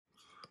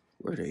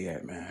Where they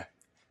at, man?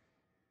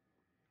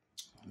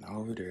 Not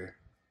over there.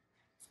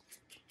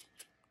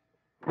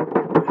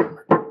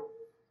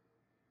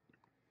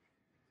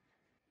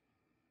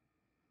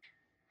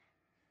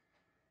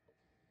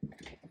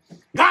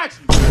 Got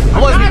you. I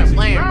wasn't even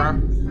playing,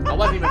 bro. I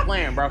wasn't even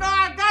playing, bro. No,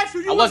 I got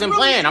you. I wasn't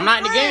playing. I'm not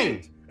in the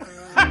game.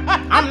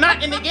 I'm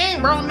not in the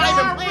game, bro. I'm not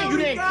even playing. You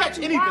didn't catch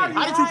anything.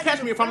 How did you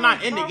catch me if I'm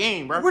not in the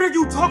game, bro? What are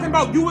you talking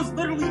about? You was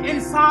literally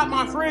inside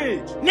my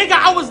fridge. Nigga,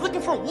 I was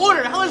looking for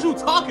water. The hell is you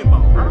talking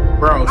about, bro?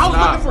 Bro, I was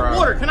looking for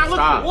water. Can I look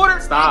for water?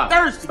 Stop.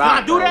 I'm thirsty. Stop,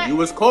 Can I do that? You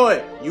was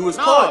caught. You was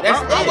caught. Bro,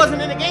 That's I it.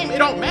 wasn't in the game. It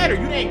don't matter.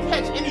 You didn't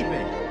catch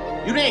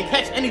anything. You didn't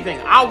catch anything.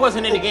 I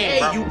wasn't in the game,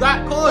 bro. You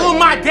got caught. On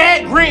my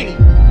dad granny.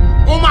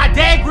 On my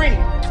dad granny.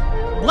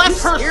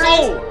 Bless her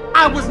soul.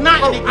 I was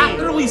not in the game. I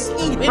literally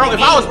seen you. Bro, if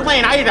I was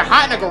playing, I either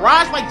hide in the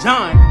garage like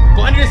John,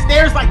 go under the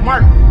stairs like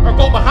Mark, or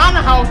go behind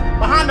the house,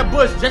 behind the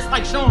bush, just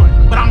like Sean.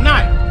 But I'm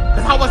not,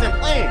 because I wasn't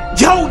playing.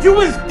 Yo, you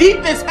was deep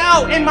as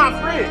hell in my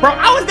fridge. Bro,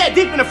 I was that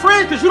deep in the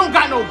fridge because you don't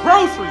got no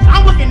groceries.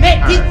 I'm looking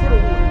that deep for the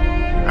water.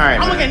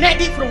 Alright, I'm looking that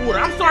deep for the water.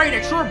 I'm sorry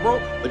that you're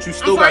broke. But you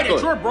still I'm sorry got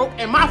that you're broke.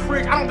 In my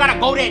fridge, I don't gotta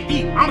go that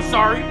deep. I'm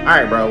sorry.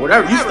 Alright, bro.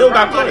 Whatever. You still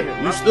got caught.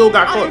 You still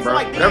got caught, bro.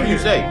 Whatever you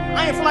say.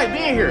 I ain't feel like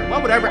being here.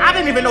 Well, whatever. I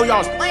didn't even know y'all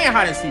was playing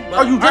hide and seek.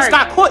 Bro, you just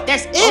got caught.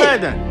 That's it. Go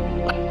ahead then.